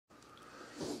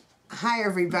Hi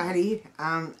everybody,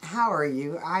 how are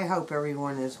you? I hope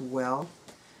everyone is well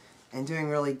and doing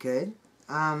really good.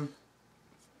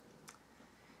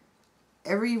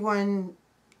 Everyone,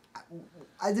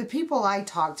 the people I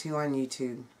talk to on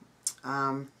YouTube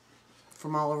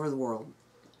from all over the world,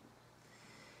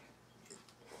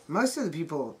 most of the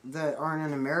people that aren't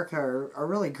in America are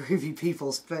really groovy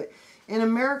peoples, but in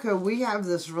America we have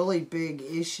this really big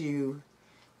issue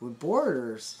with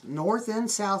borders, north and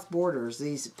south borders,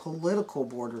 these political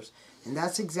borders, and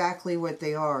that's exactly what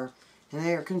they are, and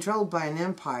they are controlled by an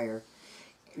empire.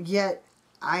 Yet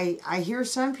I hear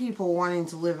some people wanting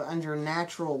to live under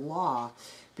natural law,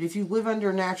 but if you live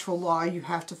under natural law you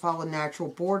have to follow natural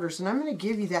borders, and I'm going to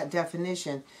give you that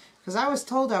definition because I was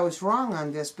told I was wrong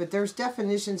on this, but there's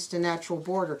definitions to natural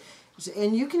border,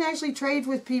 and you can actually trade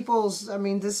with people's, I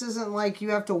mean, this isn't like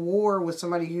you have to war with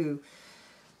somebody who,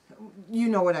 you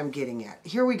know what I'm getting at.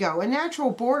 Here we go. A natural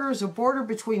border is a border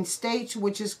between states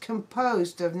which is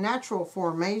composed of natural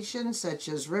formations such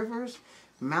as rivers,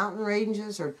 mountain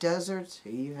ranges, or deserts,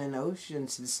 even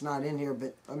oceans. It's not in here,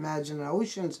 but imagine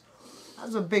oceans.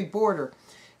 That's a big border.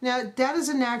 Now, that is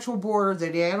a natural border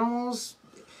that animals...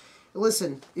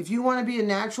 Listen, if you want to be a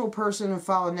natural person and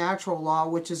follow natural law,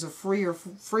 which is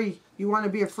you want to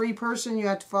be a free person, you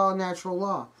have to follow natural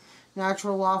law.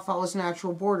 Natural law follows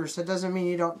natural borders. That doesn't mean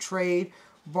you don't trade,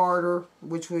 barter,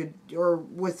 or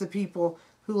with the people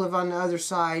who live on the other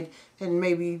side, and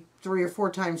maybe 3 or 4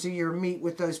 times a year meet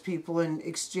with those people and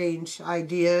exchange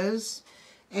ideas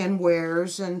and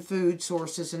wares and food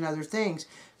sources and other things.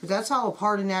 But that's all a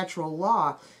part of natural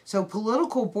law. So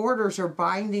political borders are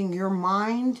binding your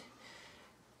mind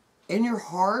and your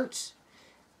heart.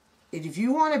 And if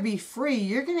you want to be free,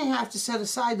 you're going to have to set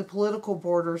aside the political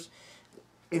borders.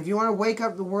 If you want to wake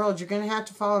up the world, you're going to have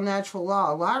to follow natural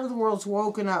law. A lot of the world's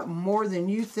woken up more than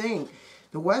you think.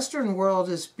 The Western world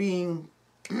is being...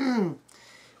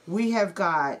 we have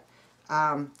got...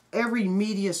 every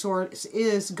media source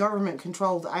is government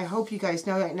controlled. I hope you guys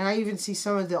know that. And I even see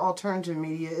some of the alternative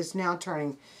media is now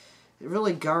turning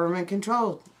really government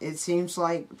controlled. It seems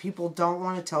like people don't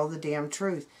want to tell the damn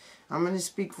truth. I'm going to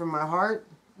speak from my heart.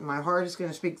 My heart is going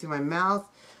to speak through my mouth.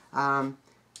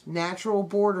 Natural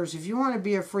borders. If you want to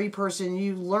be a free person,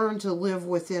 you learn to live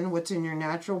within what's in your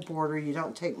natural border. You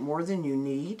don't take more than you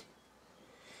need.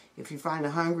 If you find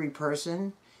a hungry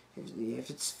person,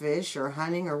 if it's fish or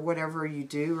hunting or whatever you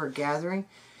do or gathering,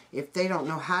 if they don't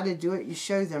know how to do it, you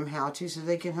show them how to so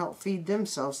they can help feed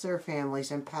themselves, their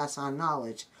families, and pass on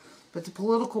knowledge. But the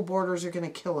political borders are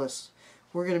going to kill us.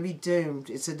 We're going to be doomed.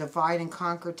 It's a divide and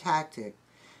conquer tactic.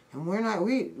 And we're not,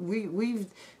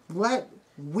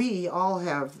 we all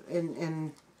have,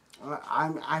 and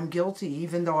I'm guilty,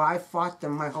 even though I fought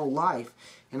them my whole life,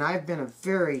 and I've been a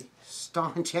very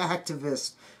staunch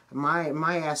activist.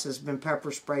 My ass has been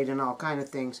pepper sprayed and all kind of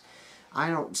things. I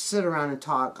don't sit around and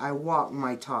talk. I walk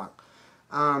my talk.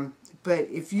 But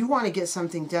if you want to get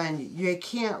something done, you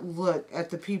can't look at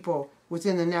the people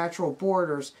within the natural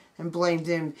borders and blame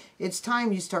them. It's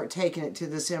time you start taking it to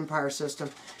this empire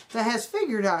system that has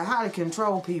figured out how to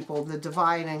control people, the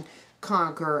divide and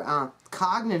conquer.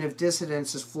 Cognitive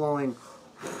dissonance is flowing.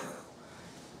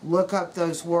 Look up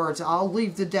those words. I'll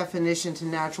leave the definition to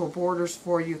natural borders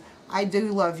for you. I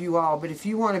do love you all, but if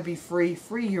you want to be free,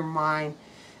 free your mind.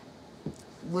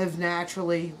 Live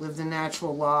naturally, live the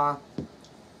natural law.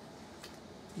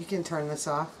 You can turn this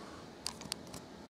off.